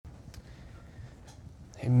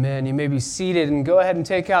Amen. You may be seated and go ahead and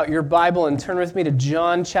take out your Bible and turn with me to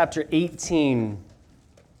John chapter 18.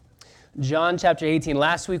 John chapter 18.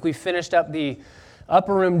 Last week we finished up the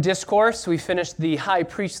upper room discourse. We finished the high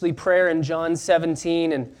priestly prayer in John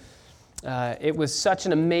 17, and it was such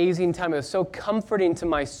an amazing time. It was so comforting to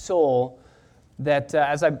my soul that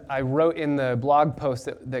as I wrote in the blog post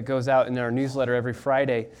that goes out in our newsletter every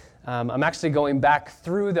Friday, I'm actually going back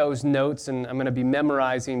through those notes, and I'm going to be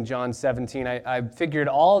memorizing John 17. I figured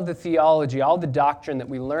all of the theology, all the doctrine that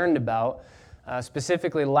we learned about,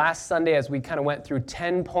 specifically last Sunday as we kind of went through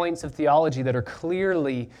 10 points of theology that are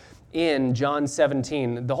clearly in John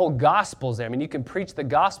 17. The whole gospel's there. I mean, you can preach the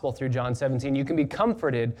gospel through John 17. You can be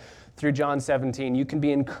comforted through John 17. You can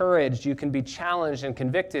be encouraged. You can be challenged and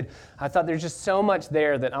convicted. I thought there's just so much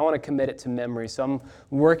there that I want to commit it to memory. So I'm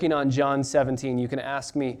working on John 17. You can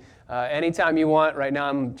ask me anytime you want. Right now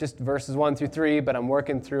I'm just verses 1 through 3, but I'm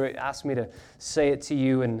working through it. Ask me to say it to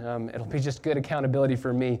you, and it'll be just good accountability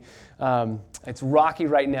for me. It's rocky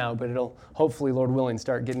right now, but it'll hopefully, Lord willing,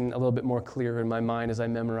 start getting a little bit more clear in my mind as I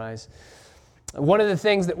memorize. One of the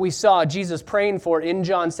things that we saw Jesus praying for in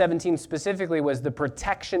John 17 specifically was the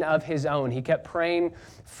protection of his own. He kept praying,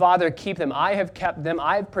 Father, keep them. I have kept them.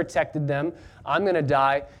 I've protected them. I'm going to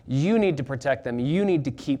die. You need to protect them. You need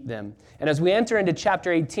to keep them. And as we enter into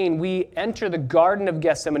chapter 18, we enter the Garden of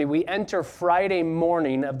Gethsemane. We enter Friday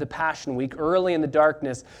morning of the Passion Week, early in the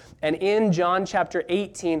darkness. And in John chapter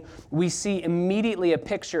 18, we see immediately a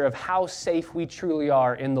picture of how safe we truly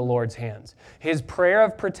are in the Lord's hands. His prayer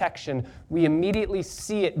of protection, we immediately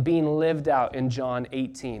see it being lived out in John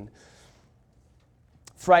 18.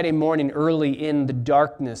 Friday morning, early in the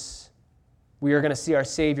darkness, we are going to see our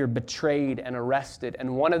Savior betrayed and arrested.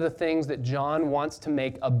 And one of the things that John wants to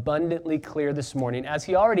make abundantly clear this morning, as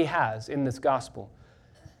he already has in this gospel,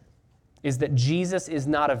 is that Jesus is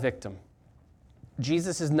not a victim.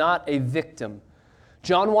 Jesus is not a victim.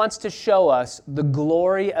 John wants to show us the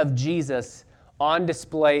glory of Jesus on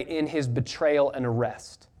display in his betrayal and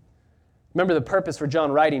arrest. Remember the purpose for John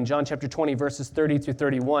writing, John chapter 20, verses 30 through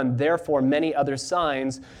 31. Therefore, many other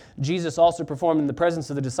signs Jesus also performed in the presence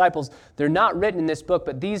of the disciples. They're not written in this book,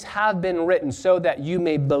 but these have been written so that you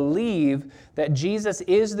may believe that Jesus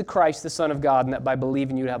is the Christ, the Son of God, and that by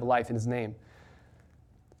believing you would have life in his name.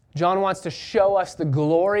 John wants to show us the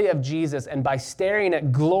glory of Jesus, and by staring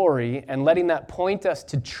at glory and letting that point us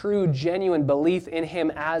to true, genuine belief in him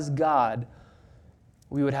as God,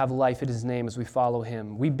 we would have life in his name as we follow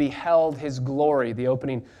him. We beheld his glory, the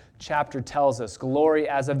opening chapter tells us, glory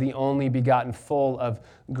as of the only begotten, full of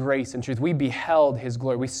grace and truth. We beheld his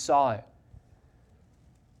glory. We saw it.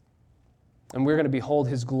 And we're going to behold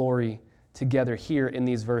his glory together here in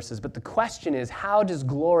these verses. But the question is, how does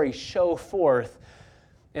glory show forth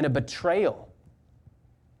in a betrayal,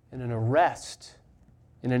 in an arrest,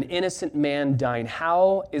 in an innocent man dying?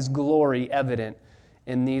 How is glory evident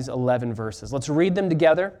in these 11 verses? Let's read them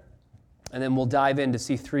together, and then we'll dive in to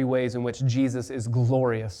see 3 ways in which Jesus is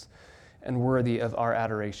glorious and worthy of our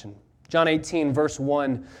adoration. John 18, verse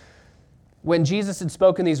 1. When Jesus had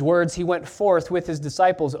spoken these words, he went forth with his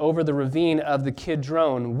disciples over the ravine of the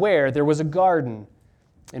Kidron, where there was a garden,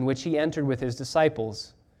 in which he entered with his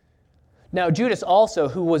disciples. Now Judas also,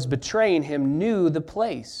 who was betraying him, knew the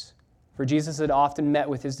place, for Jesus had often met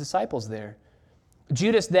with his disciples there.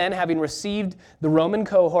 Judas then, having received the Roman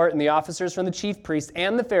cohort and the officers from the chief priests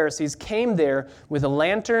and the Pharisees, came there with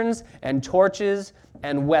lanterns and torches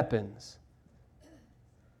and weapons.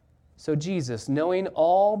 So Jesus, knowing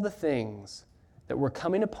all the things that were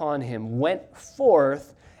coming upon him, went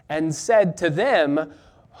forth and said to them,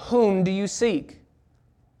 Whom do you seek?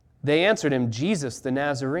 They answered him, Jesus the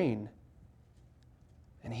Nazarene.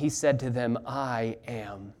 And he said to them, I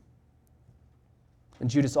am. And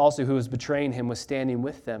Judas also, who was betraying him, was standing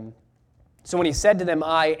with them. So when he said to them,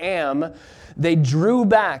 I am, they drew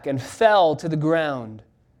back and fell to the ground.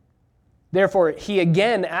 Therefore he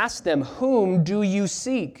again asked them, Whom do you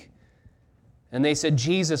seek? And they said,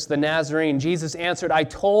 Jesus the Nazarene. Jesus answered, I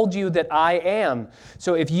told you that I am.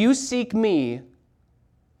 So if you seek me,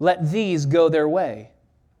 let these go their way.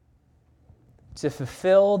 To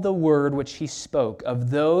fulfill the word which he spoke, of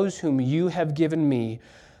those whom you have given me,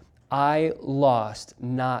 I lost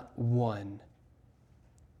not one.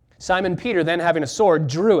 Simon Peter, then having a sword,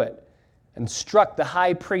 drew it and struck the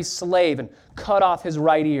high priest's slave and cut off his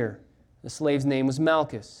right ear. The slave's name was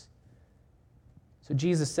Malchus. So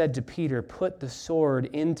Jesus said to Peter, Put the sword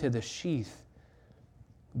into the sheath.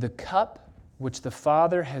 The cup which the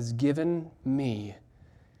Father has given me,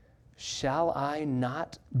 shall I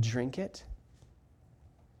not drink it?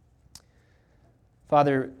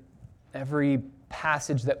 Father, every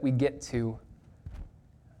passage that we get to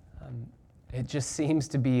it just seems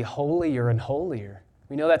to be holier and holier.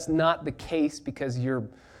 We know that's not the case because your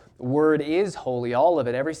word is holy, all of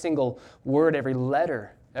it, every single word, every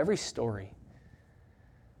letter, every story.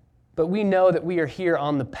 But we know that we are here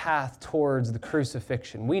on the path towards the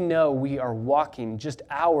crucifixion. We know we are walking just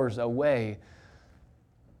hours away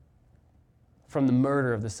from the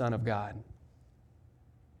murder of the Son of God.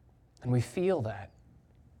 And we feel that.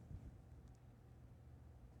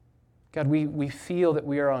 God, we feel that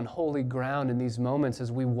we are on holy ground in these moments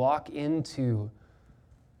as we walk into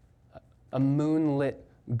a moonlit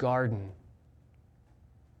garden.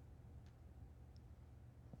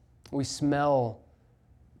 We smell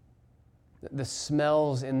the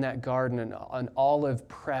smells in that garden, an olive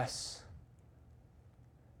press.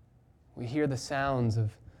 We hear the sounds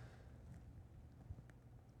of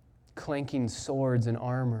clanking swords and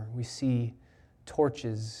armor. We see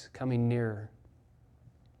torches coming nearer.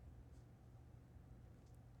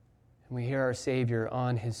 And we hear our Savior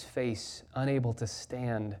on his face, unable to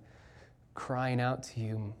stand, crying out to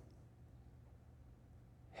you,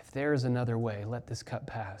 "If there is another way, let this cup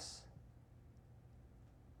pass.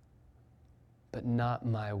 But not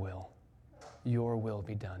my will, your will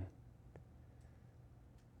be done."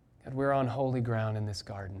 God, we're on holy ground in this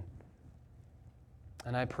garden.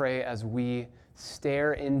 And I pray as we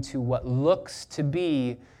stare into what looks to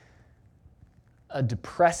be a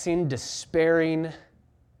depressing, despairing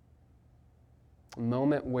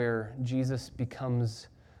moment where Jesus becomes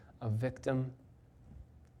a victim,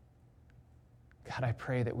 God, I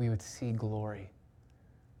pray that we would see glory.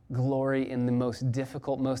 Glory in the most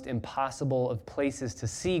difficult, most impossible of places to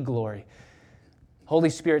see glory. Holy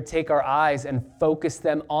Spirit, take our eyes and focus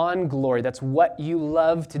them on glory. That's what you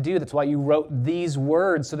love to do. That's why you wrote these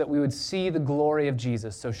words, so that we would see the glory of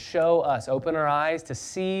Jesus. So show us, open our eyes to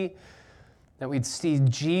see, that we'd see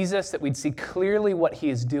Jesus, that we'd see clearly what he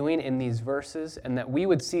is doing in these verses, and that we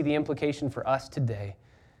would see the implication for us today.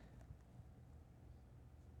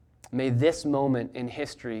 May this moment in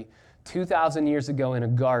history, 2,000 years ago in a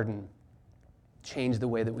garden, change the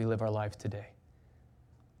way that we live our lives today.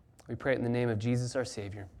 We pray it in the name of Jesus, our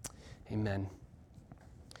Savior. Amen.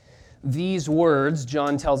 These words,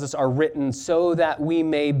 John tells us, are written so that we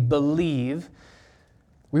may believe.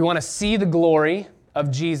 We want to see the glory of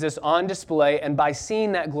Jesus on display, and by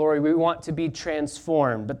seeing that glory, we want to be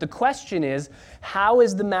transformed. But the question is, how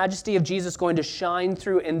is the majesty of Jesus going to shine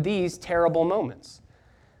through in these terrible moments?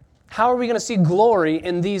 How are we going to see glory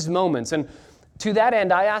in these moments? And to that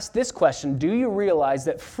end, I ask this question: do you realize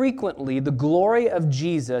that frequently the glory of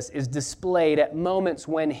Jesus is displayed at moments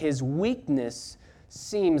when his weakness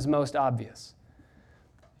seems most obvious?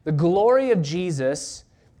 The glory of Jesus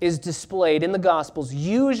is displayed in the Gospels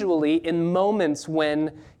usually in moments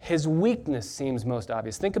when his weakness seems most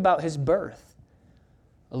obvious. Think about his birth.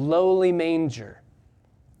 A lowly manger,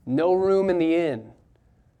 no room in the inn.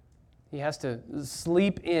 He has to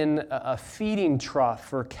sleep in a feeding trough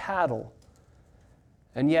for cattle.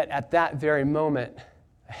 And yet at that very moment,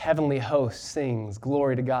 a heavenly host sings,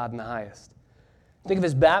 "Glory to God in the highest." Think of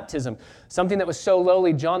his baptism, something that was so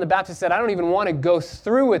lowly. John the Baptist said, "I don't even want to go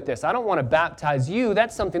through with this. I don't want to baptize you.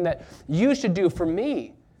 That's something that you should do for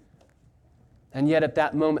me." And yet at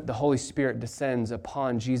that moment, the Holy Spirit descends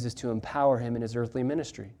upon Jesus to empower him in his earthly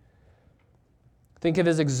ministry. Think of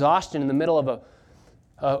his exhaustion in the middle of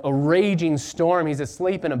a raging storm. He's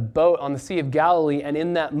asleep in a boat on the Sea of Galilee, and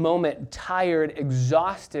in that moment, tired,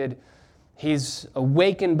 exhausted, he's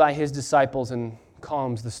awakened by his disciples and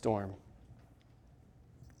calms the storm.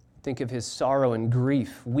 Think of his sorrow and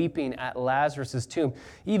grief, weeping at Lazarus' tomb,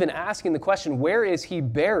 even asking the question, where is he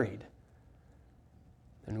buried?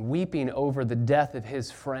 And weeping over the death of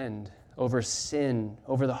his friend, over sin,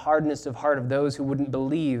 over the hardness of heart of those who wouldn't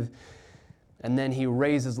believe. And then he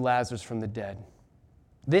raises Lazarus from the dead.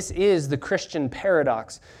 This is the Christian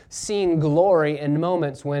paradox, seeing glory in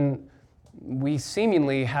moments when we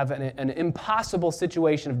seemingly have an impossible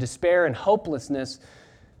situation of despair and hopelessness,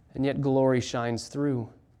 and yet glory shines through.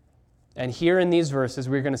 And here in these verses,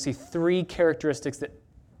 we're going to see three characteristics that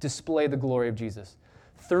display the glory of Jesus.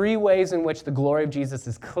 Three ways in which the glory of Jesus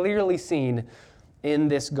is clearly seen in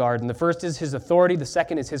this garden. The first is his authority, the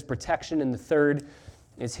second is his protection, and the third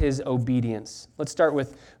is his obedience. Let's start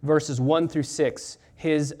with verses 1 through 6,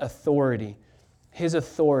 his authority. His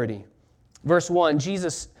authority. Verse 1,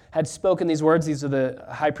 Jesus had spoken these words. These are the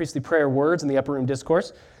high priestly prayer words in the upper room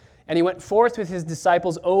discourse. And he went forth with his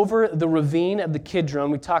disciples over the ravine of the Kidron.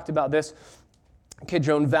 We talked about this.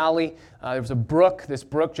 Kidron Valley. There was a brook. This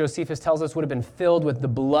brook, Josephus tells us, would have been filled with the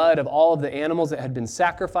blood of all of the animals that had been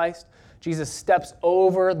sacrificed. Jesus steps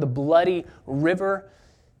over the bloody river.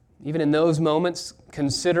 Even in those moments,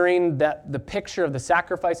 considering that the picture of the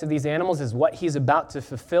sacrifice of these animals is what he's about to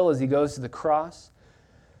fulfill as he goes to the cross.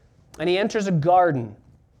 And he enters a garden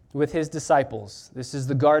with his disciples. This is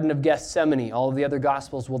the Garden of Gethsemane. All of the other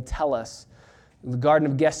Gospels will tell us. The Garden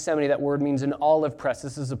of Gethsemane, that word means an olive press.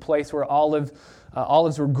 This is a place where olives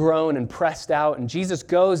were grown and pressed out. And Jesus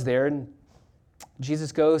goes there, and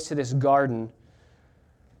Jesus goes to this garden.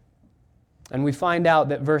 And we find out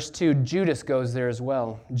that verse 2, Judas goes there as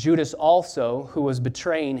well. Judas also, who was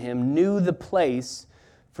betraying him, knew the place,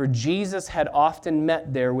 for Jesus had often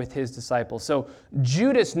met there with his disciples. So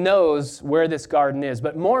Judas knows where this garden is.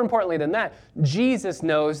 But more importantly than that, Jesus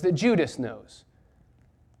knows that Judas knows.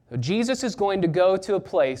 So Jesus is going to go to a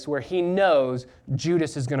place where he knows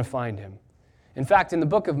Judas is going to find him. In fact, in the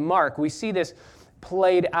book of Mark, we see this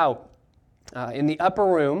played out. In the upper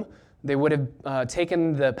room, they would have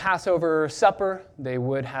taken the Passover supper. They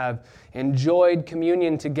would have enjoyed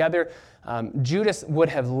communion together. Judas would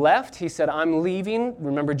have left. He said, I'm leaving.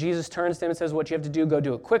 Remember, Jesus turns to him and says, what you have to do, go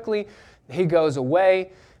do it quickly. He goes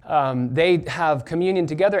away. They have communion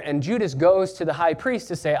together, and Judas goes to the high priest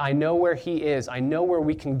to say, I know where he is. I know where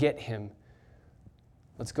we can get him.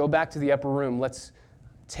 Let's go back to the upper room. Let's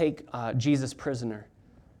take Jesus prisoner.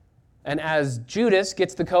 And as Judas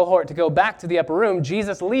gets the cohort to go back to the upper room,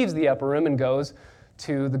 Jesus leaves the upper room and goes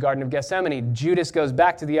to the Garden of Gethsemane. Judas goes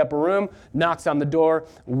back to the upper room, knocks on the door,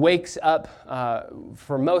 wakes up.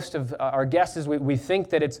 For most of our guesses, we think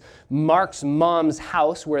that it's Mark's mom's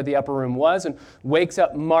house where the upper room was, and wakes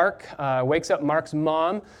up Mark's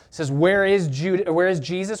mom, says, Where is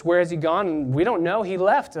Jesus? Where has he gone? And we don't know. He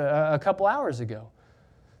left a couple hours ago.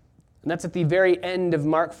 And that's at the very end of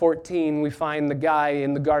Mark 14. We find the guy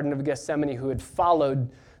in the Garden of Gethsemane who had followed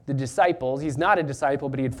the disciples. He's not a disciple,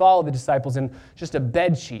 but he had followed the disciples in just a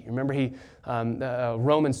bed sheet. Remember, a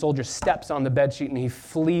Roman soldier steps on the bed sheet and he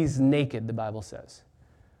flees naked, the Bible says.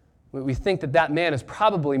 We think that man is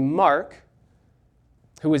probably Mark,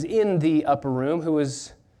 who was in the upper room, who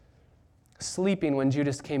was sleeping when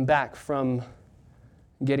Judas came back from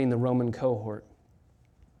getting the Roman cohort.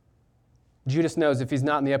 Judas knows if he's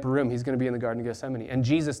not in the upper room, he's going to be in the Garden of Gethsemane. And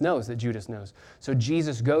Jesus knows that Judas knows. So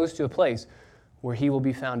Jesus goes to a place where he will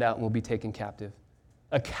be found out and will be taken captive.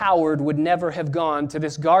 A coward would never have gone to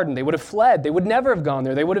this garden. They would have fled. They would never have gone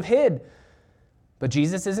there. They would have hid. But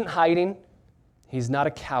Jesus isn't hiding. He's not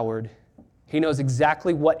a coward. He knows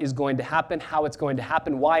exactly what is going to happen, how it's going to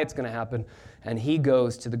happen, why it's going to happen, and he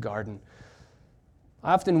goes to the garden.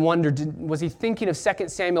 I often wonder, was he thinking of 2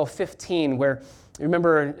 Samuel 15, where, you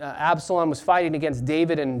remember, Absalom was fighting against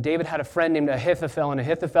David, and David had a friend named Ahithophel, and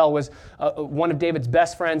Ahithophel was one of David's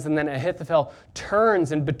best friends, and then Ahithophel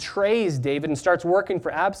turns and betrays David and starts working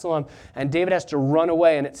for Absalom, and David has to run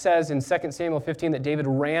away. And it says in 2 Samuel 15 that David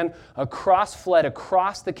fled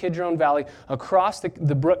across the Kidron Valley, across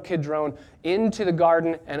the brook Kidron, into the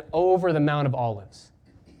garden, and over the Mount of Olives.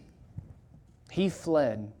 He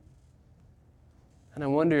fled. And I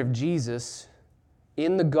wonder if Jesus,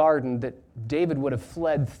 in the garden that David would have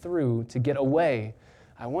fled through to get away,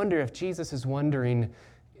 I wonder if Jesus is wondering,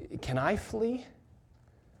 can I flee?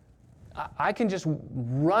 I can just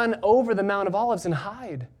run over the Mount of Olives and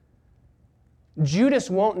hide. Judas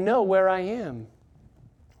won't know where I am.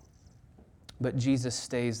 But Jesus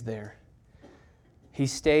stays there. He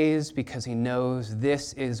stays because he knows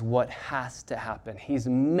this is what has to happen. He's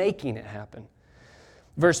making it happen.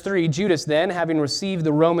 Verse 3, Judas then, having received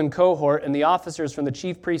the Roman cohort and the officers from the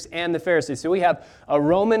chief priests and the Pharisees. So we have a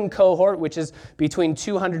Roman cohort, which is between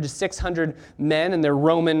 200 to 600 men, and they're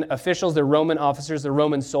Roman officials, they're Roman officers, they're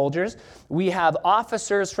Roman soldiers. We have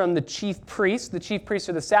officers from the chief priests. The chief priests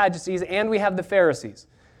are the Sadducees, and we have the Pharisees.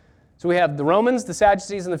 So we have the Romans, the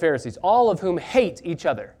Sadducees, and the Pharisees, all of whom hate each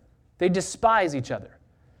other. They despise each other.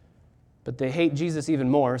 But they hate Jesus even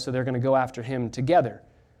more, so they're going to go after him together.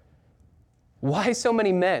 Why so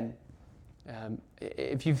many men?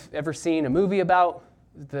 If you've ever seen a movie about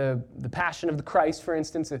the Passion of the Christ, for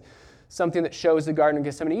instance, something that shows the Garden of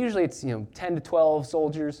Gethsemane, usually it's 10 to 12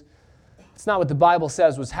 soldiers. It's not what the Bible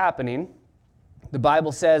says was happening. The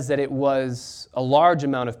Bible says that it was a large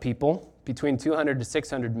amount of people, between 200 to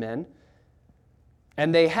 600 men.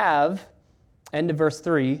 And they have, end of verse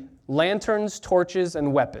 3, lanterns, torches,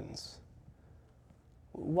 and weapons.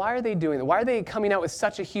 Why are they doing that? Why are they coming out with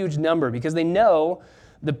such a huge number? Because they know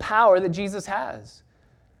the power that Jesus has.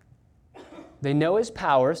 They know his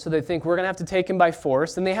power, so they think we're going to have to take him by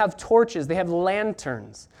force. And they have torches. They have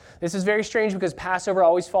lanterns. This is very strange because Passover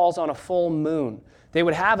always falls on a full moon. They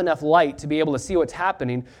would have enough light to be able to see what's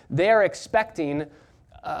happening. They are expecting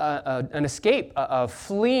an escape, a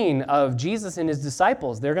fleeing of Jesus and his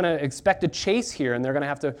disciples. They're going to expect a chase here, and they're going to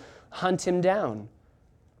have to hunt him down.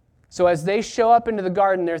 So as they show up into the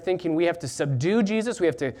garden, they're thinking, we have to subdue Jesus. We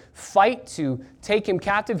have to fight to take him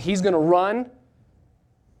captive. He's going to run.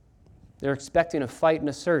 They're expecting a fight and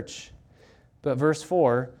a search. But verse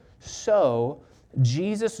 4, so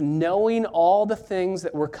Jesus, knowing all the things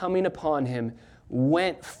that were coming upon him,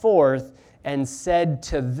 went forth and said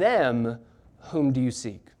to them, whom do you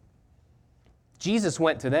seek? Jesus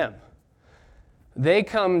went to them. They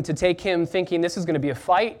come to take him thinking this is going to be a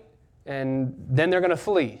fight, and then they're going to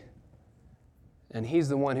flee. And he's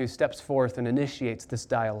the one who steps forth and initiates this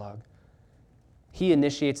dialogue. He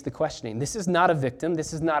initiates the questioning. This is not a victim.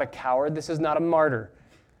 This is not a coward. This is not a martyr.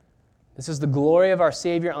 This is the glory of our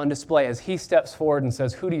Savior on display as he steps forward and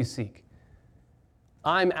says, who do you seek?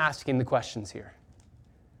 I'm asking the questions here.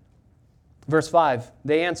 Verse 5,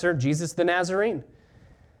 they answer, Jesus the Nazarene.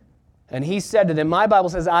 And he said to them, my Bible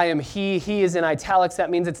says, I am he. He is in italics. That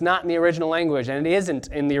means it's not in the original language, and it isn't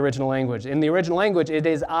in the original language. In the original language, it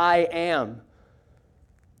is I am.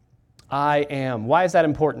 I am. Why is that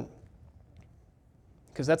important?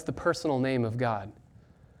 Because that's the personal name of God.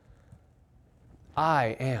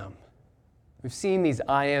 I am. We've seen these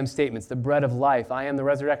I am statements, the bread of life. I am the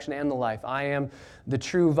resurrection and the life. I am the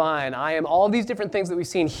true vine. I am all these different things that we've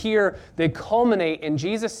seen here. They culminate in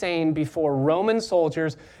Jesus saying before Roman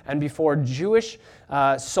soldiers and before Jewish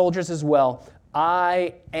soldiers as well,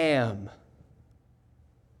 I am.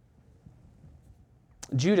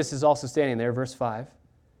 Judas is also standing there, verse 5.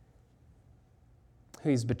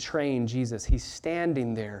 He's betraying Jesus. He's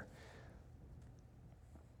standing there.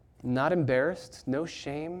 Not embarrassed, no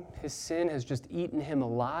shame. His sin has just eaten him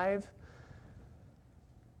alive.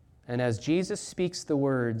 And as Jesus speaks the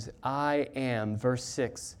words, I am, verse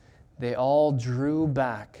 6, they all drew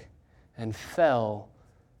back and fell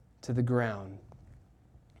to the ground.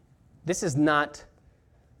 This is not,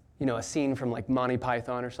 a scene from like Monty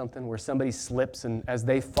Python or something where somebody slips and as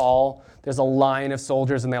they fall, there's a line of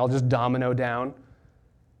soldiers and they all just domino down.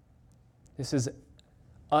 This is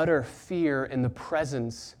utter fear in the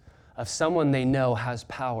presence of someone they know has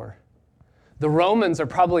power. The Romans are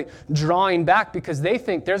probably drawing back because they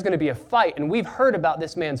think there's going to be a fight, and we've heard about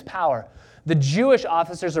this man's power. The Jewish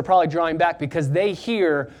officers are probably drawing back because they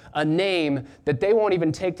hear a name that they won't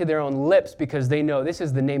even take to their own lips because they know this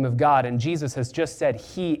is the name of God, and Jesus has just said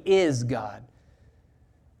he is God.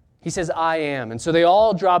 He says, I am. And so they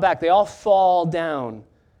all draw back. They all fall down.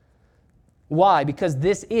 Why? Because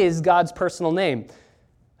this is God's personal name.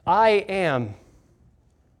 I am.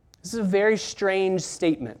 This is a very strange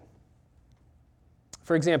statement.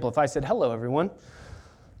 For example, if I said, hello, everyone.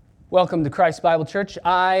 Welcome to Christ Bible Church.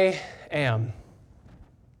 I am.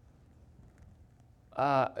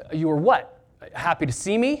 You are what? Happy to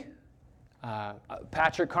see me?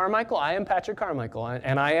 Patrick Carmichael? I am Patrick Carmichael,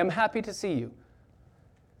 and I am happy to see you.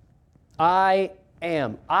 I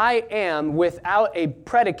am. I am without a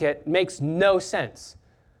predicate makes no sense.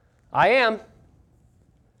 I am.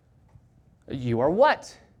 You are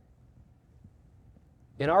what?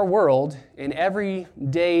 In our world, in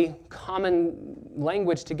everyday common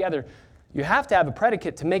language together, you have to have a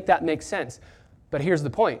predicate to make that make sense. But here's the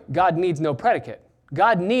point. God needs no predicate.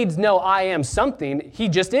 God needs no I am something. He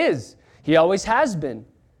just is. He always has been.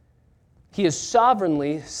 He is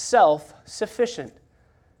sovereignly self-sufficient.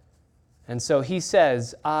 And so he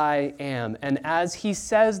says, I am. And as he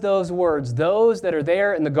says those words, those that are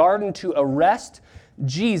there in the garden to arrest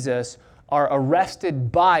Jesus are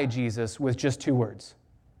arrested by Jesus with just two words.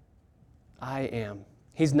 I am.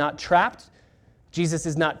 He's not trapped. Jesus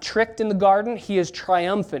is not tricked in the garden. He is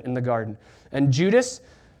triumphant in the garden. And Judas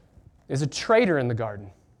is a traitor in the garden.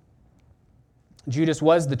 Judas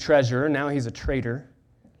was the treasurer. Now he's a traitor.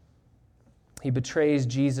 He betrays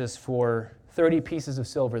Jesus for 30 pieces of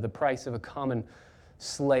silver, the price of a common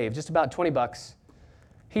slave, just about $20.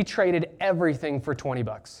 He traded everything for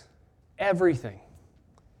 $20. Everything.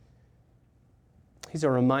 He's a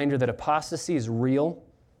reminder that apostasy is real.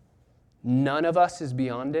 None of us is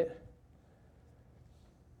beyond it.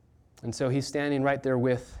 And so he's standing right there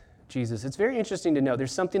with Jesus. It's very interesting to note.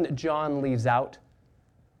 There's something that John leaves out.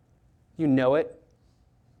 You know it.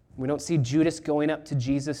 We don't see Judas going up to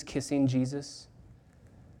Jesus, kissing Jesus.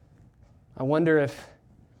 I wonder if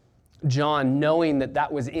John, knowing that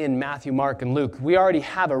that was in Matthew, Mark, and Luke, we already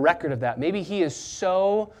have a record of that. Maybe he is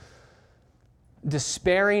so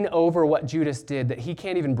despairing over what Judas did that he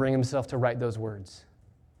can't even bring himself to write those words.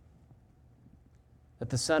 That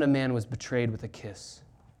the Son of Man was betrayed with a kiss.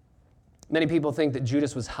 Many people think that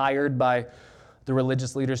Judas was hired by the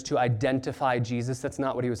religious leaders to identify Jesus. That's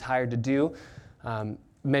not what he was hired to do.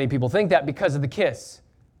 Many people think that because of the kiss.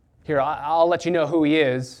 Here, I'll let you know who he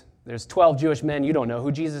is. There's 12 Jewish men. You don't know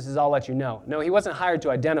who Jesus is. I'll let you know. No, he wasn't hired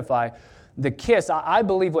to identify. The kiss, I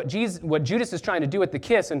believe what Judas is trying to do with the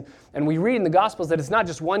kiss, and we read in the Gospels that it's not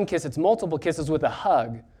just one kiss, it's multiple kisses with a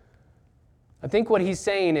hug. I think what he's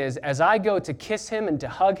saying is, as I go to kiss him and to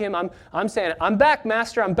hug him, I'm saying, I'm back,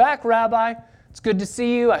 Master. I'm back, Rabbi. It's good to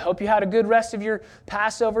see you. I hope you had a good rest of your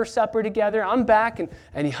Passover supper together. I'm back. And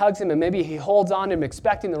he hugs him, and maybe he holds on to him,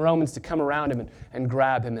 expecting the Romans to come around him and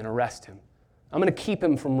grab him and arrest him. I'm going to keep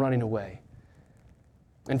him from running away.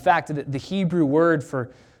 In fact, the Hebrew word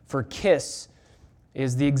for kiss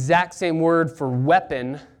is the exact same word for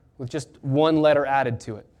weapon with just one letter added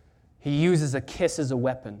to it. He uses a kiss as a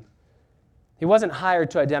weapon. He wasn't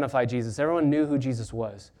hired to identify Jesus. Everyone knew who Jesus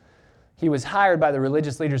was. He was hired by the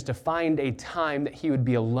religious leaders to find a time that he would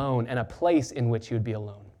be alone and a place in which he would be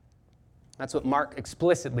alone. That's what Mark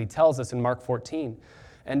explicitly tells us in Mark 14.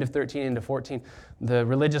 End of 13 into 14. The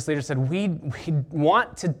religious leaders said, we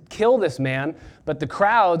want to kill this man, but the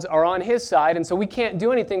crowds are on his side, and so we can't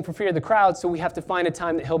do anything for fear of the crowds, so we have to find a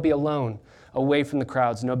time that he'll be alone, away from the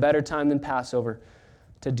crowds. No better time than Passover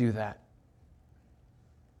to do that.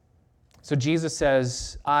 So Jesus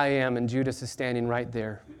says, I am, and Judas is standing right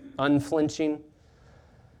there, unflinching,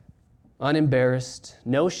 unembarrassed,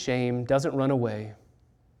 no shame, doesn't run away.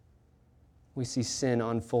 We see sin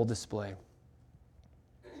on full display.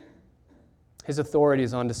 His authority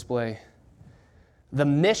is on display. The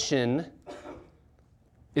mission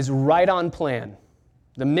is right on plan.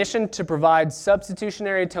 The mission to provide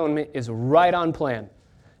substitutionary atonement is right on plan.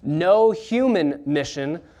 No human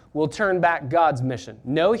mission will turn back God's mission.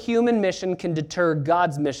 No human mission can deter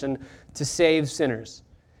God's mission to save sinners,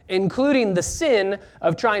 including the sin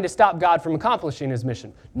of trying to stop God from accomplishing his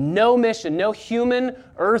mission. No mission, no human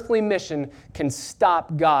earthly mission can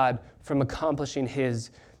stop God from accomplishing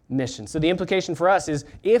his mission. So the implication for us is,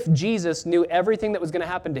 if Jesus knew everything that was going to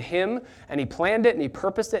happen to him, and he planned it and he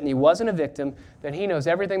purposed it and he wasn't a victim, then he knows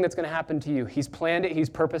everything that's going to happen to you. He's planned it, he's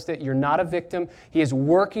purposed it, you're not a victim. He is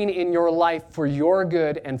working in your life for your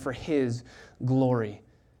good and for his glory.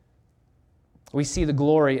 We see the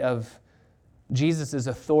glory of Jesus'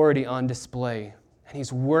 authority on display, and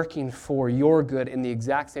he's working for your good in the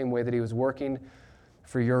exact same way that he was working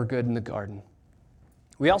for your good in the garden.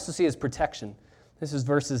 We also see his protection. This is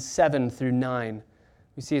verses 7 through 9.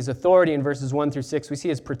 We see his authority in verses 1 through 6. We see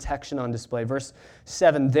his protection on display. Verse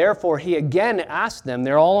 7, therefore he again asked them,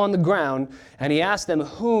 they're all on the ground, and he asked them,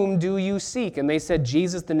 whom do you seek? And they said,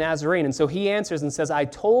 Jesus the Nazarene. And so he answers and says, I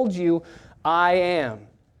told you I am.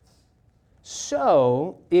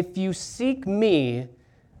 So if you seek me,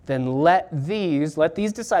 then let these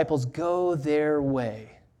disciples go their way.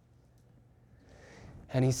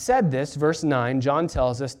 And he said this, verse 9, John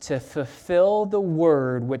tells us, to fulfill the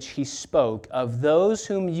word which he spoke, of those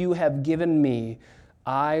whom you have given me,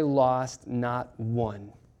 I lost not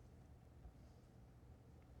one.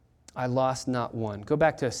 I lost not one. Go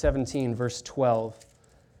back to 17, verse 12.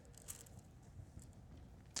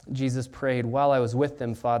 Jesus prayed, while I was with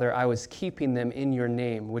them, Father, I was keeping them in your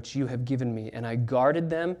name, which you have given me, and I guarded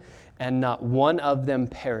them, and not one of them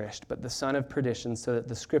perished, but the son of perdition, so that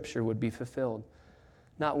the scripture would be fulfilled.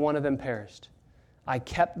 Not one of them perished. I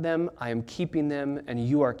kept them, I am keeping them, and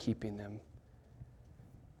you are keeping them.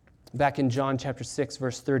 Back in John chapter 6,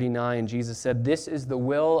 verse 39, Jesus said, this is the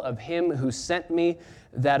will of him who sent me,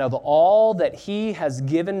 that of all that he has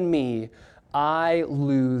given me, I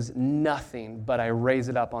lose nothing, but I raise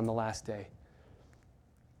it up on the last day.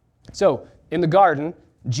 So, in the garden,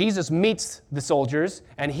 Jesus meets the soldiers,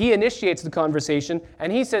 and he initiates the conversation,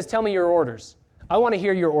 and he says, tell me your orders. I want to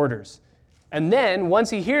hear your orders. And then, once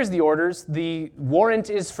he hears the orders, the warrant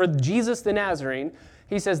is for Jesus the Nazarene.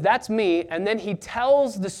 He says, that's me. And then he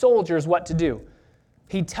tells the soldiers what to do.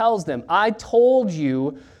 He tells them, I told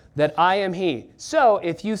you that I am he. So,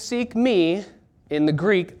 if you seek me, in the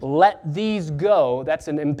Greek, let these go. That's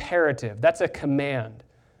an imperative. That's a command.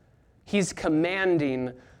 He's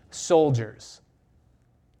commanding soldiers.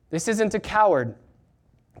 This isn't a coward.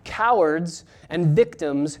 Cowards and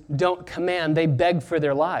victims don't command. They beg for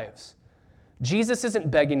their lives. Jesus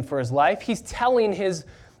isn't begging for his life. He's telling his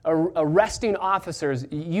arresting officers,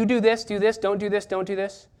 you do this, don't do this, don't do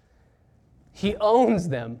this. He owns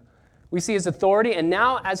them. We see his authority, and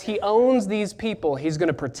now as he owns these people, he's going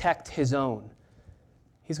to protect his own.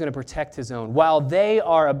 He's going to protect his own. While they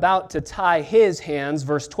are about to tie his hands,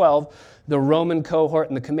 verse 12, the Roman cohort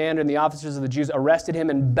and the commander and the officers of the Jews arrested him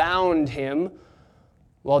and bound him.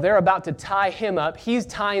 While they're about to tie him up, he's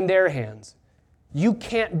tying their hands. You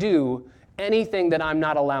can't do anything that I'm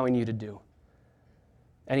not allowing you to do.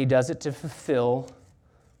 And he does it to fulfill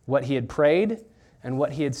what he had prayed and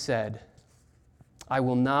what he had said. I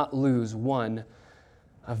will not lose one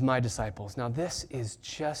of my disciples. Now, this is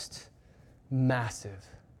just massive.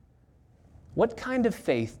 What kind of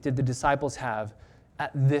faith did the disciples have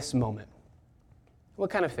at this moment? What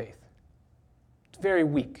kind of faith? It's very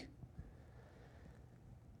weak.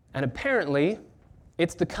 And apparently,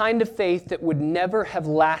 it's the kind of faith that would never have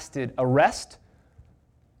lasted arrest,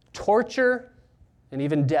 torture, and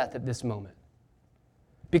even death at this moment.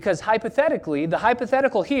 Because hypothetically, the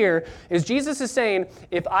hypothetical here is Jesus is saying,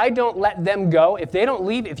 if I don't let them go, if they don't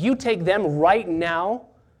leave, if you take them right now,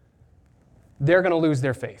 they're going to lose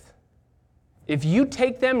their faith. If you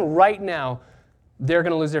take them right now, they're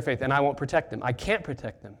going to lose their faith, and I won't protect them. I can't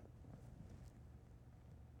protect them.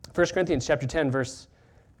 1 Corinthians chapter 10, verse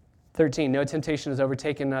 13, no temptation has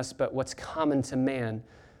overtaken us but what's common to man.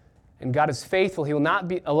 And God is faithful. He will not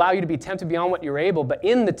allow you to be tempted beyond what you're able, but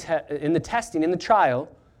in the testing, in the trial,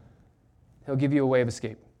 he'll give you a way of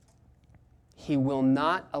escape. He will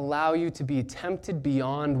not allow you to be tempted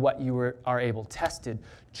beyond what you are able, tested,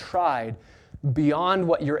 tried, beyond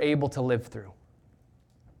what you're able to live through.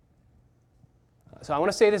 So I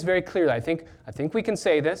want to say this very clearly. I think we can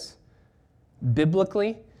say this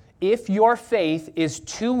biblically. If your faith is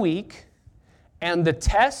too weak and the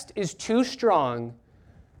test is too strong,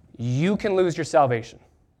 you can lose your salvation.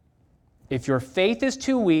 If your faith is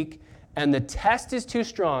too weak and the test is too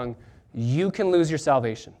strong, you can lose your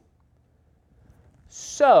salvation.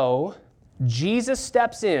 So, Jesus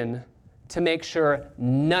steps in to make sure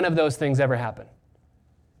none of those things ever happen.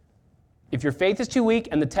 If your faith is too weak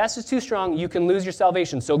and the test is too strong, you can lose your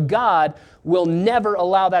salvation. So God will never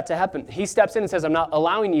allow that to happen. He steps in and says, I'm not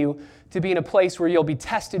allowing you to be in a place where you'll be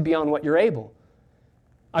tested beyond what you're able.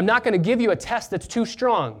 I'm not going to give you a test that's too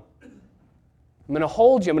strong. I'm going to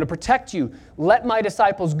hold you. I'm going to protect you. Let my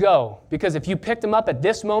disciples go. Because if you pick them up at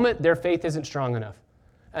this moment, their faith isn't strong enough.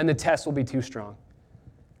 And the test will be too strong.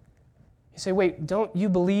 You say, wait, don't you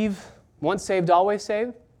believe once saved, always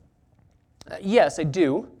saved? Yes, I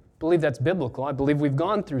do. I believe that's biblical. I believe we've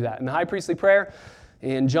gone through that. In the high priestly prayer,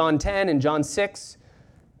 in John 10 and John 6,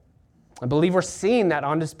 I believe we're seeing that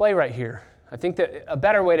on display right here. I think that a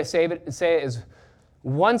better way to say it is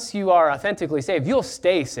once you are authentically saved, you'll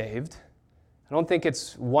stay saved. I don't think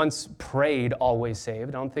it's once prayed, always saved.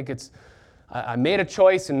 I don't think it's I made a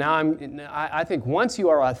choice and now I think once you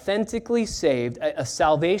are authentically saved, a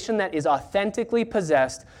salvation that is authentically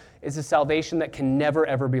possessed is a salvation that can never,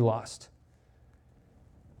 ever be lost.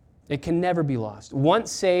 It can never be lost.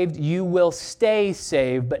 Once saved, you will stay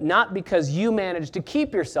saved, but not because you managed to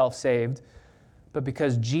keep yourself saved, but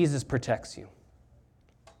because Jesus protects you.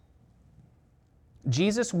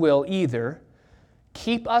 Jesus will either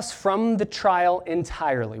keep us from the trial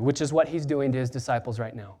entirely, which is what he's doing to his disciples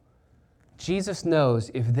right now. Jesus knows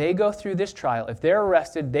if they go through this trial, if they're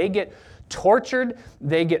arrested, they get tortured,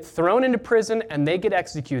 they get thrown into prison, and they get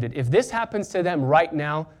executed. If this happens to them right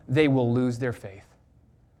now, they will lose their faith.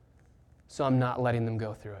 So I'm not letting them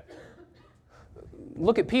go through it.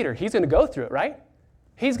 Look at Peter. He's going to go through it, right?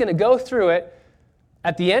 He's going to go through it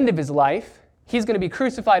at the end of his life. He's going to be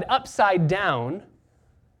crucified upside down,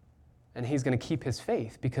 and he's going to keep his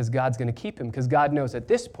faith because God's going to keep him, because God knows at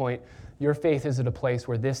this point your faith is at a place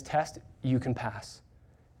where this test you can pass.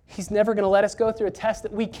 He's never going to let us go through a test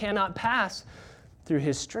that we cannot pass through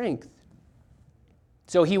his strength.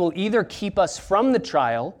 So he will either keep us from the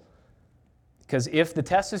trial, because if the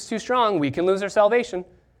test is too strong, we can lose our salvation.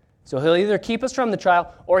 So he'll either keep us from the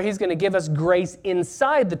trial, or he's going to give us grace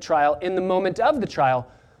inside the trial, in the moment of the trial,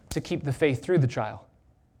 to keep the faith through the trial.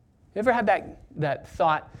 You ever had that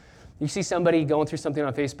thought? You see somebody going through something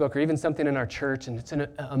on Facebook or even something in our church, and it's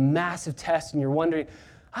a massive test, and you're wondering,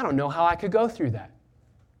 I don't know how I could go through that.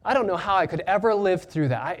 I don't know how I could ever live through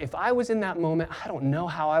that. If I was in that moment, I don't know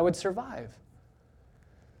how I would survive.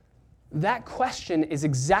 That question is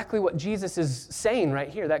exactly what Jesus is saying right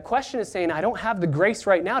here. That question is saying, I don't have the grace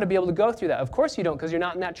right now to be able to go through that. Of course you don't, because you're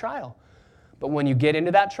not in that trial. But when you get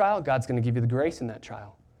into that trial, God's going to give you the grace in that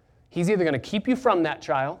trial. He's either going to keep you from that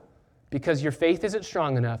trial because your faith isn't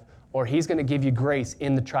strong enough, or he's going to give you grace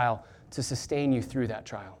in the trial to sustain you through that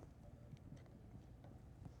trial.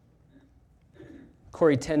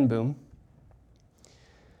 Corrie ten Boom,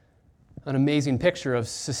 an amazing picture of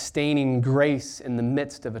sustaining grace in the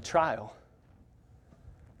midst of a trial.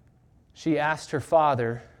 She asked her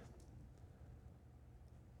father,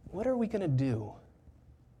 what are we going to do?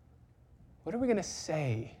 What are we going to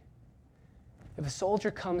say if a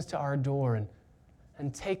soldier comes to our door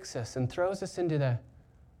and takes us and throws us into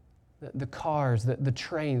the cars, the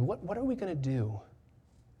train? What are we going to do?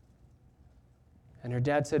 And her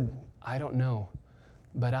dad said, I don't know.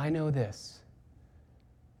 But I know this.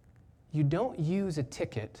 You don't use a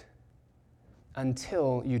ticket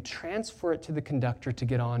until you transfer it to the conductor to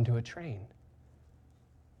get onto a train.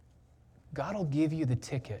 God will give you the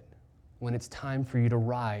ticket when it's time for you to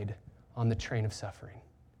ride on the train of suffering.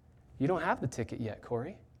 You don't have the ticket yet,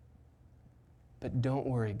 Corey. But don't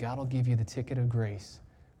worry, God will give you the ticket of grace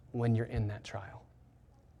when you're in that trial.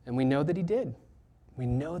 And we know that he did. We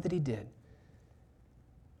know that he did.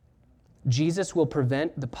 Jesus will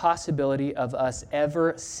prevent the possibility of us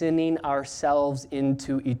ever sinning ourselves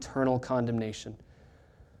into eternal condemnation.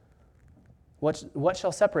 What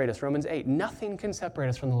shall separate us? Romans 8. Nothing can separate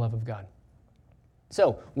us from the love of God.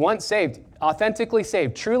 So, once saved, authentically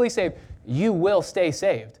saved, truly saved, you will stay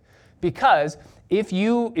saved. Because if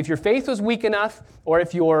your faith was weak enough or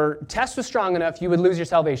if your test was strong enough, you would lose your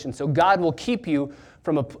salvation. So God will keep you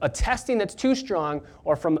from a testing that's too strong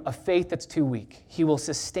or from a faith that's too weak. He will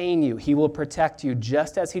sustain you. He will protect you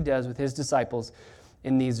just as he does with his disciples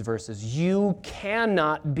in these verses. You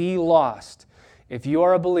cannot be lost. If you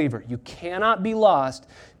are a believer, you cannot be lost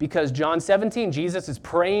because John 17, Jesus is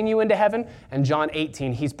praying you into heaven, and John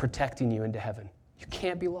 18, he's protecting you into heaven. You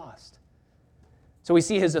can't be lost. So we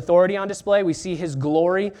see his authority on display. We see his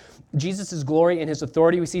glory, Jesus' glory in his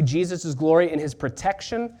authority. We see Jesus' glory in his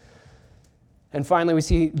protection. And finally, we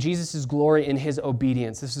see Jesus' glory in his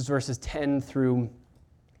obedience. This is verses 10 through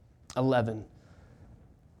 11.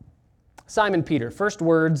 Simon Peter, first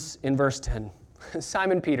words in verse 10.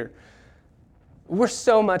 Simon Peter. We're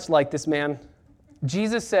so much like this man.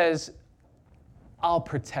 Jesus says, I'll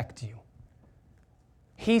protect you.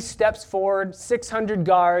 He steps forward, 600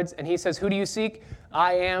 guards, and he says, who do you seek?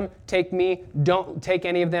 I am. Take me. Don't take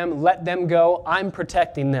any of them. Let them go. I'm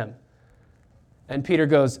protecting them. And Peter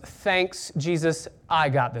goes, thanks, Jesus. I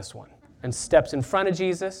got this one. And steps in front of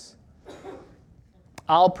Jesus.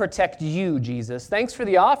 I'll protect you, Jesus. Thanks for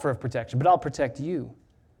the offer of protection, but I'll protect you.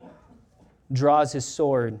 Draws his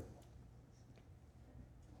sword.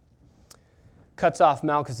 Cuts off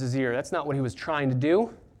Malchus's ear. That's not what he was trying to do.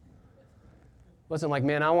 It wasn't like,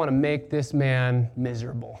 man, I want to make this man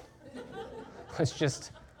miserable. Let's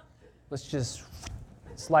just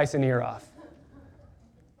slice an ear off.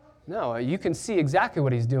 No, you can see exactly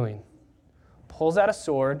what he's doing. Pulls out a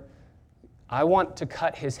sword. I want to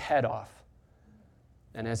cut his head off.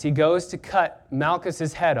 And as he goes to cut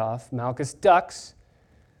Malchus's head off, Malchus ducks,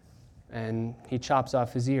 and he chops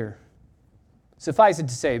off his ear. Suffice it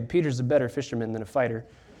to say, Peter's a better fisherman than a fighter.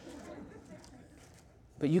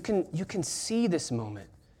 But you can see this moment.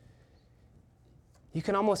 You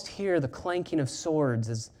can almost hear the clanking of swords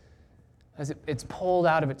as it's pulled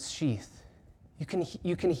out of its sheath.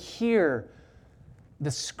 You can hear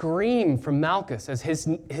the scream from Malchus as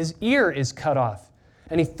his ear is cut off.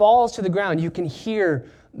 And he falls to the ground. You can hear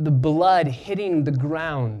the blood hitting the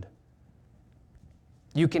ground.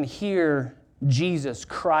 You can hear Jesus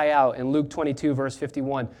cry out in Luke 22, verse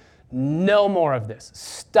 51, no more of this.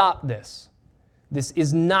 Stop this. This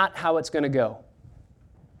is not how it's going to go.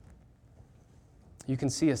 You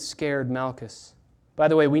can see a scared Malchus. By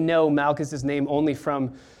the way, we know Malchus' name only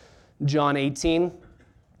from John 18.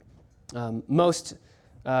 Most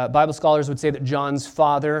Bible scholars would say that John's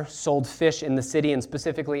father sold fish in the city and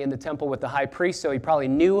specifically in the temple with the high priest, so he probably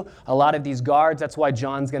knew a lot of these guards. That's why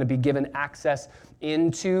John's going to be given access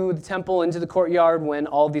into the temple, into the courtyard when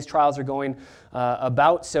all of these trials are going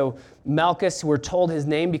about. So Malchus, we're told his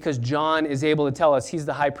name because John is able to tell us he's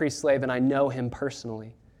the high priest's slave and I know him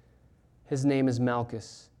personally. His name is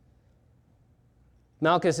Malchus.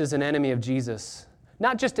 Malchus is an enemy of Jesus,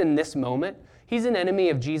 not just in this moment. He's an enemy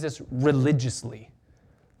of Jesus religiously.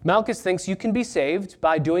 Malchus thinks you can be saved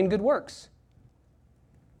by doing good works.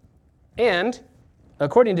 And,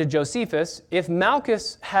 according to Josephus, if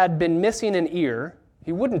Malchus had been missing an ear,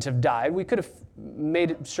 he wouldn't have died. We could have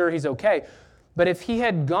made sure he's okay. But if he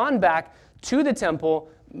had gone back to the temple,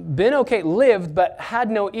 been okay, lived, but had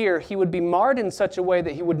no ear, he would be marred in such a way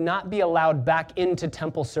that he would not be allowed back into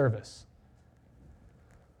temple service.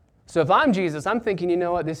 So if I'm Jesus, I'm thinking, you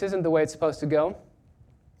know what, this isn't the way it's supposed to go.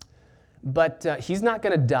 But he's not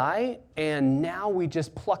going to die, and now we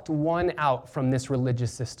just plucked one out from this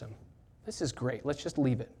religious system. This is great. Let's just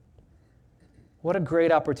leave it. What a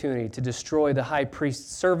great opportunity to destroy the high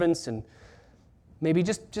priest's servants and maybe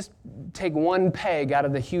just take one peg out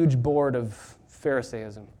of the huge board of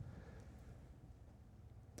Pharisaism.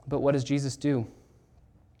 But what does Jesus do?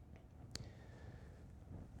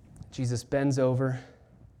 Jesus bends over.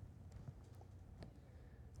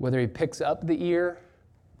 Whether he picks up the ear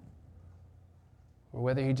or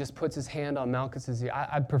whether he just puts his hand on Malchus's ear,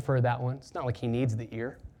 I'd prefer that one. It's not like he needs the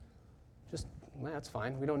ear. Just, well, that's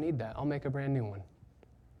fine. We don't need that. I'll make a brand new one.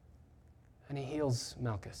 and he heals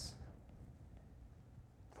Malchus.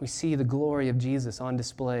 We see the glory of Jesus on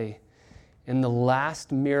display in the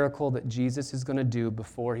last miracle that Jesus is going to do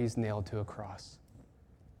before he's nailed to a cross.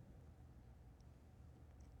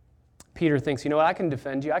 Peter thinks, you know what, I can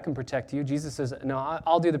defend you, I can protect you. Jesus says, no,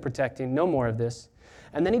 I'll do the protecting, no more of this.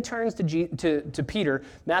 And then he turns to Peter,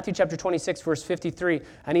 Matthew chapter 26, verse 53,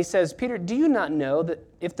 and he says, Peter, do you not know that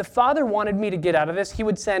if the Father wanted me to get out of this, he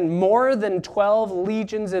would send more than 12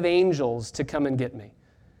 legions of angels to come and get me?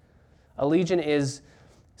 A legion is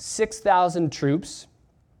 6,000 troops.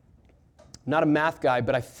 I'm not a math guy,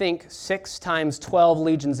 but I think 6 times 12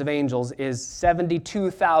 legions of angels is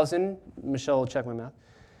 72,000. Michelle will check my math.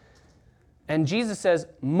 And Jesus says,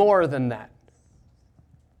 more than that.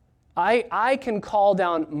 I can call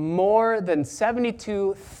down more than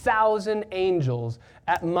 72,000 angels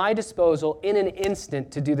at my disposal in an instant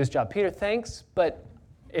to do this job. Peter, thanks, but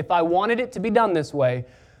if I wanted it to be done this way,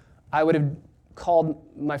 I would have called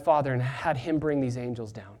my Father and had him bring these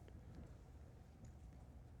angels down.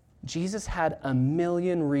 Jesus had a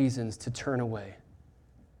million reasons to turn away.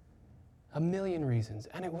 A million reasons,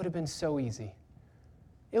 and it would have been so easy.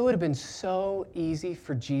 It would have been so easy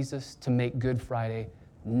for Jesus to make Good Friday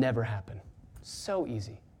never happen. So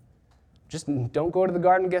easy. Just don't go to the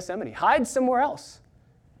Garden of Gethsemane. Hide somewhere else.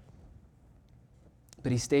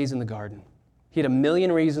 But he stays in the garden. He had a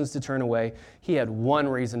million reasons to turn away. He had one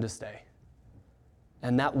reason to stay.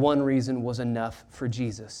 And that one reason was enough for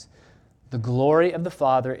Jesus. The glory of the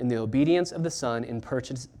Father in the obedience of the Son in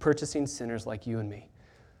purchasing sinners like you and me.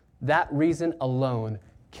 That reason alone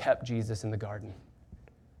kept Jesus in the garden.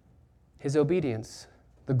 His obedience.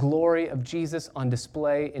 The glory of Jesus on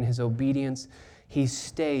display in his obedience. He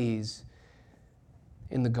stays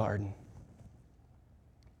in the garden.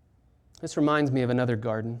 This reminds me of another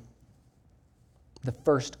garden. The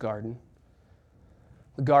first garden.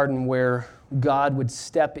 The garden where God would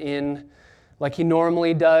step in like he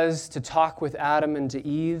normally does to talk with Adam and to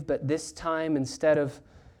Eve, but this time instead of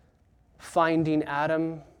finding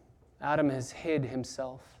Adam, Adam has hid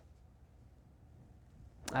himself.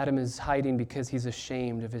 Adam is hiding because he's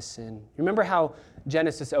ashamed of his sin. Remember how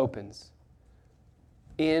Genesis opens?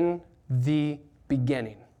 In the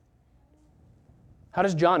beginning. How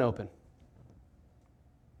does John open?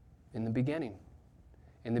 In the beginning.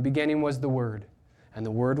 In the beginning was the Word, and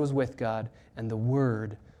the Word was with God, and the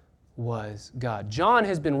Word was God. John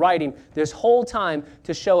has been writing this whole time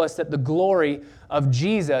to show us that the glory of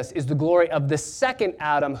Jesus is the glory of the second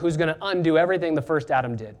Adam who's going to undo everything the first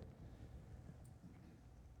Adam did.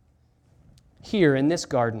 Here in this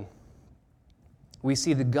garden, we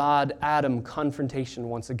see the God-Adam confrontation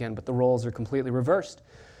once again, but the roles are completely reversed.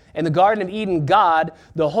 In the Garden of Eden, God,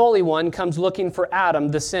 the Holy One, comes looking for Adam,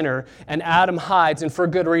 the sinner, and Adam hides, and for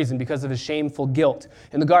good reason, because of his shameful guilt.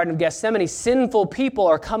 In the Garden of Gethsemane, sinful people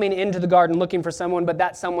are coming into the garden looking for someone, but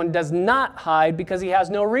that someone does not hide because he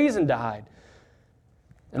has no reason to hide.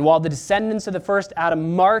 And while the descendants of the first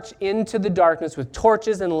Adam march into the darkness with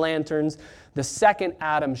torches and lanterns, the second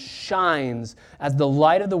Adam shines as the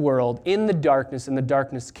light of the world in the darkness, and the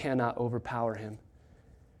darkness cannot overpower him.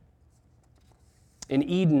 In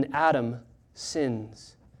Eden, Adam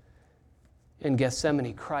sins. In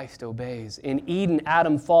Gethsemane, Christ obeys. In Eden,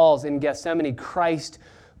 Adam falls. In Gethsemane, Christ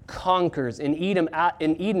conquers. In Eden,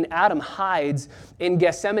 Adam hides. In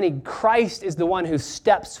Gethsemane, Christ is the one who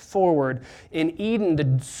steps forward. In Eden,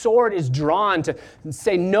 the sword is drawn to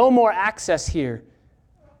say no more access here.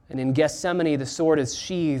 And in Gethsemane, the sword is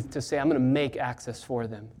sheathed to say, I'm going to make access for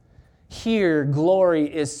them. Here,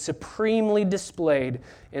 glory is supremely displayed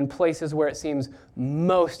in places where it seems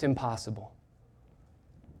most impossible.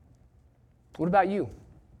 What about you?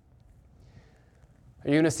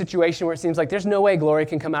 Are you in a situation where it seems like there's no way glory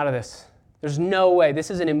can come out of this? There's no way.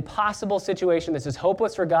 This is an impossible situation. This is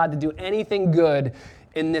hopeless for God to do anything good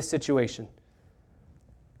in this situation.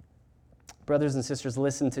 Brothers and sisters,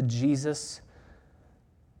 listen to Jesus.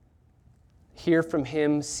 Hear from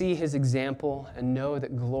him, see his example, and know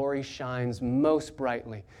that glory shines most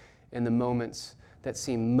brightly in the moments that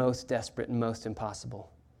seem most desperate and most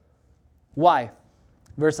impossible. Why?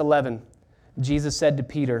 Verse 11, Jesus said to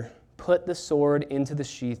Peter, "Put the sword into the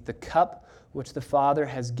sheath. The cup which the Father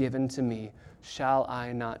has given to me, shall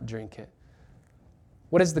I not drink it?"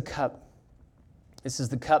 What is the cup? This is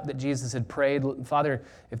the cup that Jesus had prayed, "Father,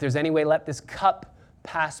 if there's any way, let this cup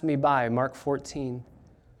pass me by." Mark 14.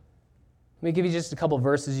 Let me give you just a couple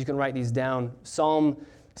verses. You can write these down. Psalm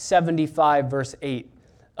 75, verse 8.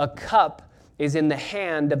 A cup is in the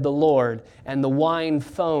hand of the Lord, and the wine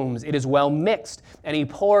foams. It is well mixed, and he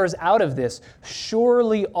pours out of this.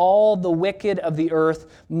 Surely all the wicked of the earth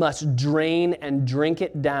must drain and drink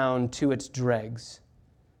it down to its dregs.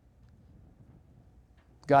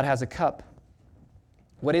 God has a cup.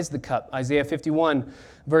 What is the cup? Isaiah 51,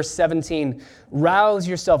 verse 17. Rouse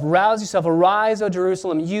yourself, arise, O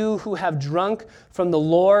Jerusalem, you who have drunk from the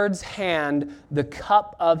Lord's hand the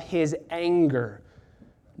cup of his anger.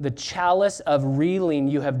 The chalice of reeling,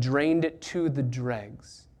 you have drained it to the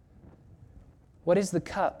dregs. What is the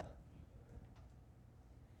cup?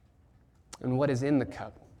 And what is in the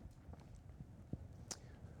cup?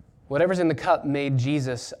 Whatever's in the cup made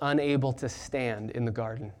Jesus unable to stand in the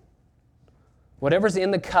garden. Whatever's in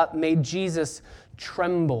the cup made Jesus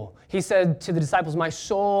tremble. He said to the disciples, my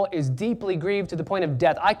soul is deeply grieved to the point of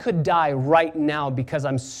death. I could die right now because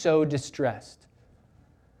I'm so distressed.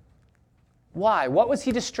 Why? What was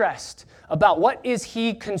he distressed about? What is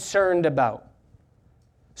he concerned about?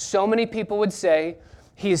 So many people would say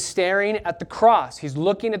he is staring at the cross. He's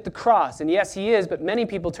looking at the cross. And yes, he is, but many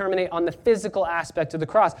people terminate on the physical aspect of the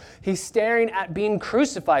cross. He's staring at being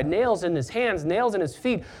crucified, nails in his hands, nails in his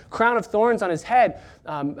feet, crown of thorns on his head,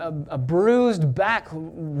 a bruised back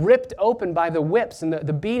ripped open by the whips and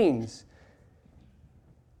the beatings.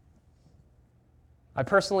 I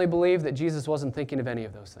personally believe that Jesus wasn't thinking of any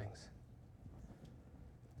of those things.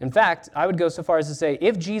 In fact, I would go so far as to say,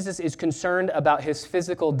 if Jesus is concerned about his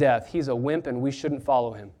physical death, he's a wimp and we shouldn't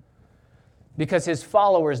follow him. Because his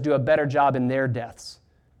followers do a better job in their deaths.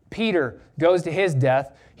 Peter goes to his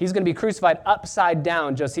death. He's going to be crucified upside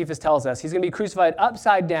down, Josephus tells us. He's going to be crucified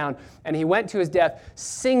upside down, and he went to his death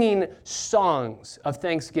singing songs of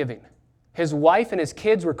thanksgiving. His wife and his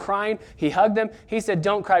kids were crying. He hugged them. He said,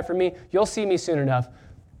 don't cry for me. You'll see me soon enough.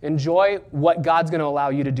 Enjoy what God's going to allow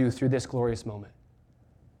you to do through this glorious moment.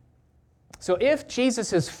 So if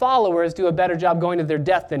Jesus' followers do a better job going to their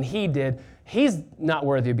death than he did, he's not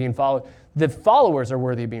worthy of being followed. The followers are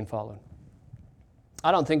worthy of being followed.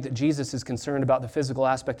 I don't think that Jesus is concerned about the physical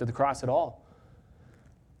aspect of the cross at all.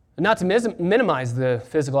 And not to minimize the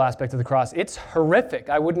physical aspect of the cross. It's horrific.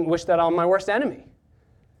 I wouldn't wish that on my worst enemy.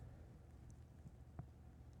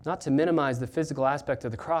 Not to minimize the physical aspect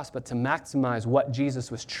of the cross, but to maximize what Jesus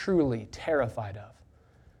was truly terrified of.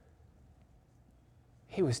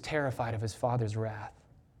 He was terrified of his Father's wrath.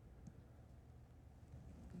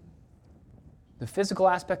 The physical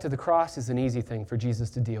aspect of the cross is an easy thing for Jesus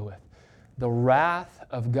to deal with. The wrath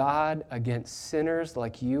of God against sinners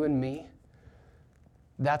like you and me,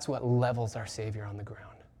 that's what levels our Savior on the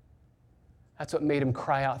ground. That's what made him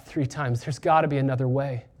cry out 3 times, there's got to be another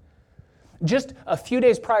way. Just a few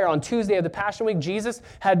days prior, on Tuesday of the Passion Week, Jesus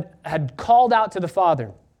had called out to the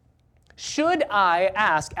Father, should I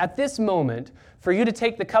ask at this moment for you to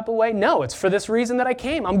take the cup away? No, it's for this reason that I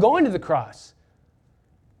came. I'm going to the cross.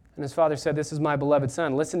 And his Father said, this is my beloved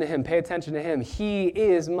Son. Listen to him. Pay attention to him. He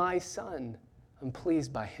is my Son. I'm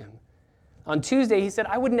pleased by him. On Tuesday, he said,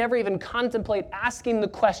 I would never even contemplate asking the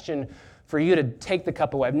question for you to take the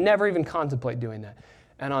cup away. I've never even contemplate doing that.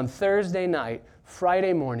 And on Thursday night,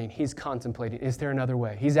 Friday morning, he's contemplating, is there another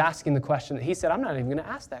way? He's asking the question that he said, I'm not even going to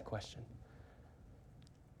ask that question.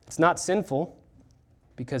 It's not sinful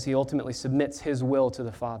because he ultimately submits his will to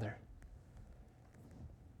the Father.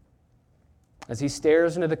 As he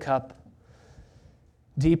stares into the cup,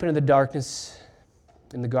 deep into the darkness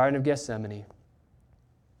in the Garden of Gethsemane,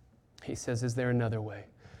 he says, is there another way?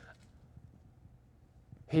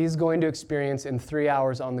 He's going to experience in 3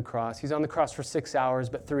 hours on the cross. He's on the cross for 6 hours,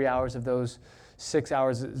 but 3 hours of those 6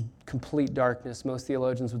 hours is complete darkness. Most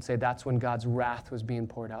theologians would say that's when God's wrath was being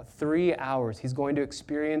poured out. 3 hours. He's going to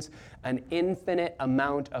experience an infinite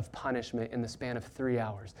amount of punishment in the span of 3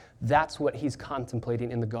 hours. That's what he's contemplating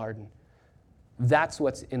in the garden. That's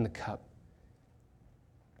what's in the cup.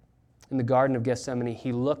 In the Garden of Gethsemane,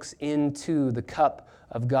 he looks into the cup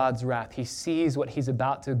of God's wrath. He sees what he's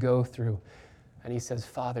about to go through. And he says,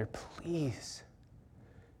 Father, please,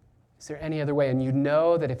 is there any other way? And you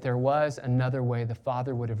know that if there was another way, the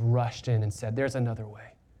Father would have rushed in and said, there's another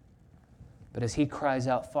way. But as he cries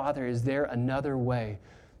out, Father, is there another way?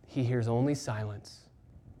 He hears only silence.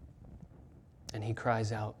 And he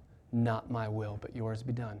cries out, not my will, but yours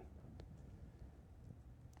be done.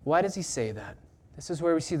 Why does he say that? This is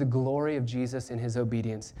where we see the glory of Jesus in his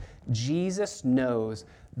obedience. Jesus knows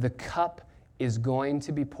the cup is going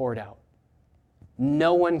to be poured out.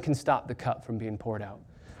 No one can stop the cup from being poured out.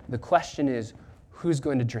 The question is, who's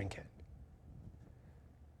going to drink it?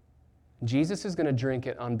 Jesus is going to drink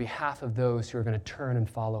it on behalf of those who are going to turn and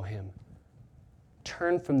follow him.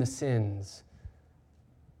 Turn from the sins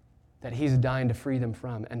that he's dying to free them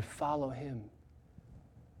from, and follow him.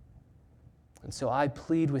 And so I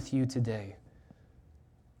plead with you today.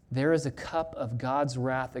 There is a cup of God's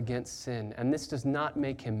wrath against sin, and this does not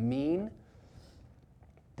make him mean.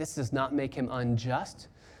 This does not make him unjust.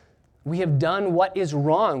 We have done what is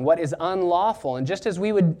wrong, what is unlawful. And just as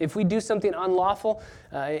we would, if we do something unlawful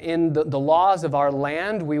in the laws of our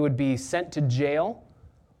land, we would be sent to jail.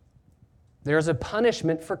 There's a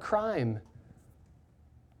punishment for crime.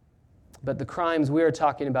 But the crimes we are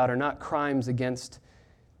talking about are not crimes against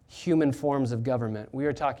human forms of government. We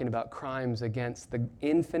are talking about crimes against the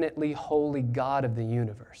infinitely holy God of the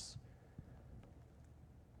universe.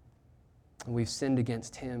 And we've sinned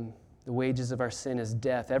against him. The wages of our sin is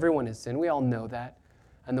death. Everyone has sinned. We all know that.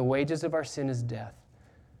 And the wages of our sin is death.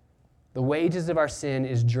 The wages of our sin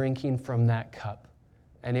is drinking from that cup,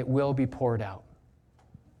 and it will be poured out.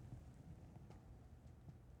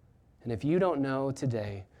 And if you don't know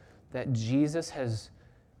today that Jesus has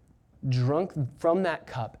drunk from that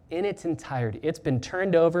cup in its entirety, it's been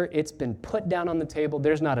turned over, it's been put down on the table,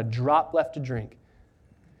 there's not a drop left to drink.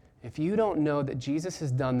 If you don't know that Jesus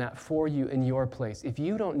has done that for you in your place, if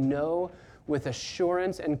you don't know with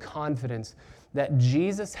assurance and confidence that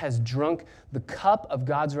Jesus has drunk the cup of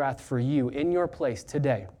God's wrath for you in your place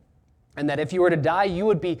today, and that if you were to die, you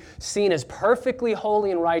would be seen as perfectly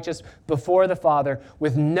holy and righteous before the Father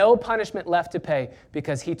with no punishment left to pay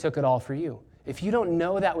because he took it all for you. If you don't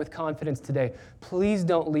know that with confidence today, please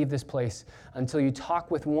don't leave this place until you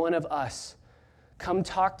talk with one of us. Come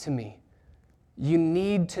talk to me. You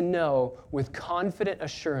need to know with confident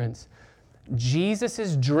assurance,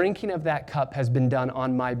 Jesus' drinking of that cup has been done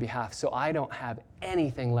on my behalf, so I don't have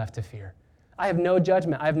anything left to fear. I have no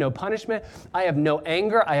judgment. I have no punishment. I have no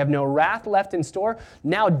anger. I have no wrath left in store.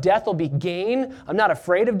 Now death will be gain. I'm not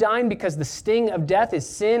afraid of dying because the sting of death is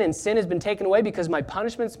sin, and sin has been taken away because my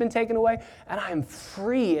punishment's been taken away, and I am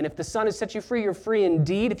free. And if the Son has set you free, you're free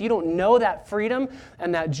indeed. If you don't know that freedom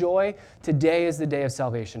and that joy, today is the day of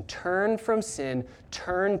salvation. Turn from sin.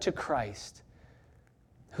 Turn to Christ,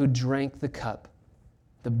 who drank the cup,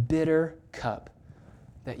 the bitter cup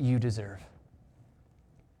that you deserve.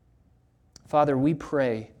 Father, we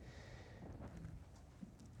pray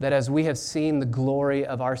that as we have seen the glory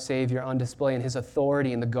of our Savior on display in his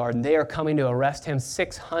authority in the garden, they are coming to arrest him,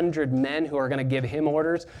 600 men who are going to give him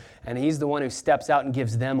orders, and he's the one who steps out and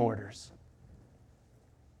gives them orders.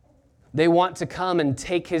 They want to come and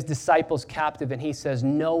take his disciples captive, and he says,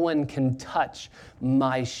 no one can touch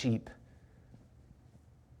my sheep.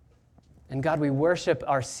 And God, we worship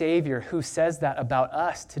our Savior who says that about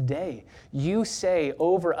us today. You say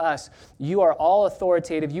over us, you are all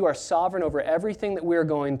authoritative, you are sovereign over everything that we're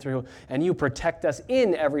going through, and you protect us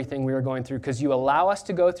in everything we are going through because you allow us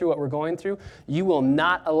to go through what we're going through. You will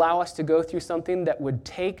not allow us to go through something that would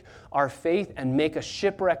take our faith and make a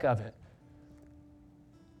shipwreck of it.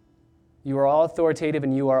 You are all authoritative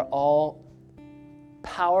and you are all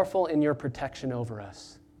powerful in your protection over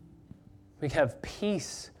us. We have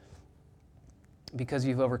peace because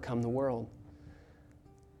you've overcome the world.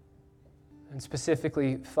 And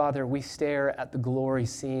specifically, Father, we stare at the glory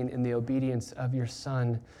seen in the obedience of your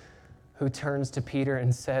Son, who turns to Peter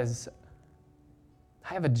and says,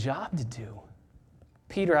 I have a job to do.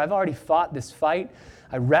 Peter, I've already fought this fight.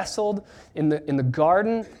 I wrestled in the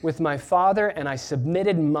garden with my Father, and I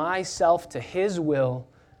submitted myself to his will.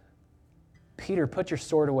 Peter, put your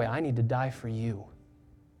sword away. I need to die for you.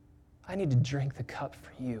 I need to drink the cup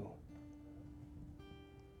for you.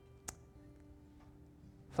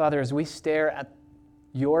 Father, as we stare at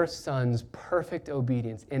your Son's perfect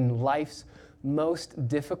obedience in life's most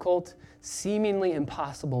difficult, seemingly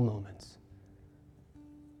impossible moments,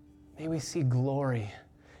 may we see glory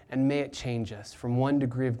and may it change us from one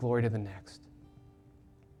degree of glory to the next.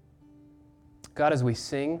 God, as we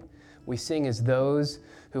sing as those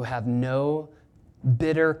who have no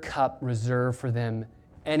bitter cup reserved for them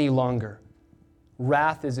any longer.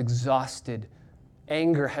 Wrath is exhausted.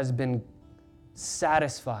 Anger has been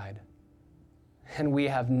satisfied, and we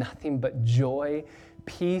have nothing but joy,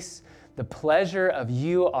 peace, the pleasure of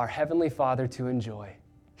you, our Heavenly Father, to enjoy.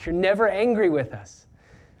 You're never angry with us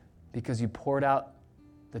because you poured out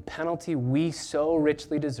the penalty we so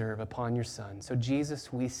richly deserve upon your Son. So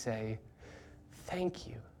Jesus, we say, thank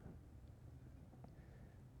you.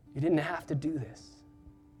 You didn't have to do this.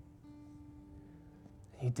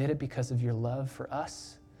 You did it because of your love for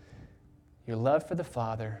us, your love for the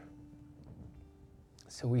Father.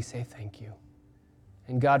 So we say thank you.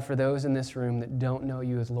 And God, for those in this room that don't know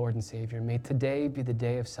you as Lord and Savior, may today be the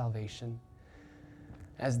day of salvation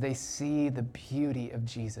as they see the beauty of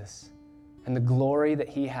Jesus and the glory that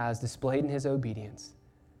he has displayed in his obedience.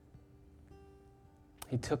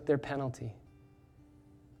 He took their penalty.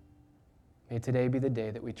 May today be the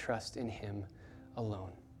day that we trust in him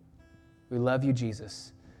alone. We love you,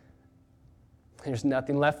 Jesus. There's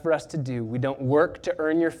nothing left for us to do. We don't work to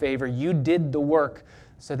earn your favor. You did the work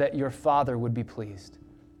so that your Father would be pleased.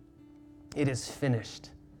 It is finished.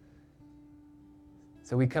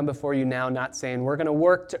 So we come before you now not saying, we're going to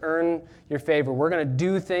work to earn your favor. We're going to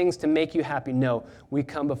do things to make you happy. No, we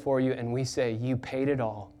come before you and we say, you paid it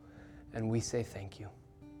all. And we say thank you.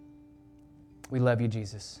 We love you,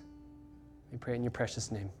 Jesus. We pray in your precious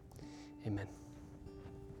name. Amen.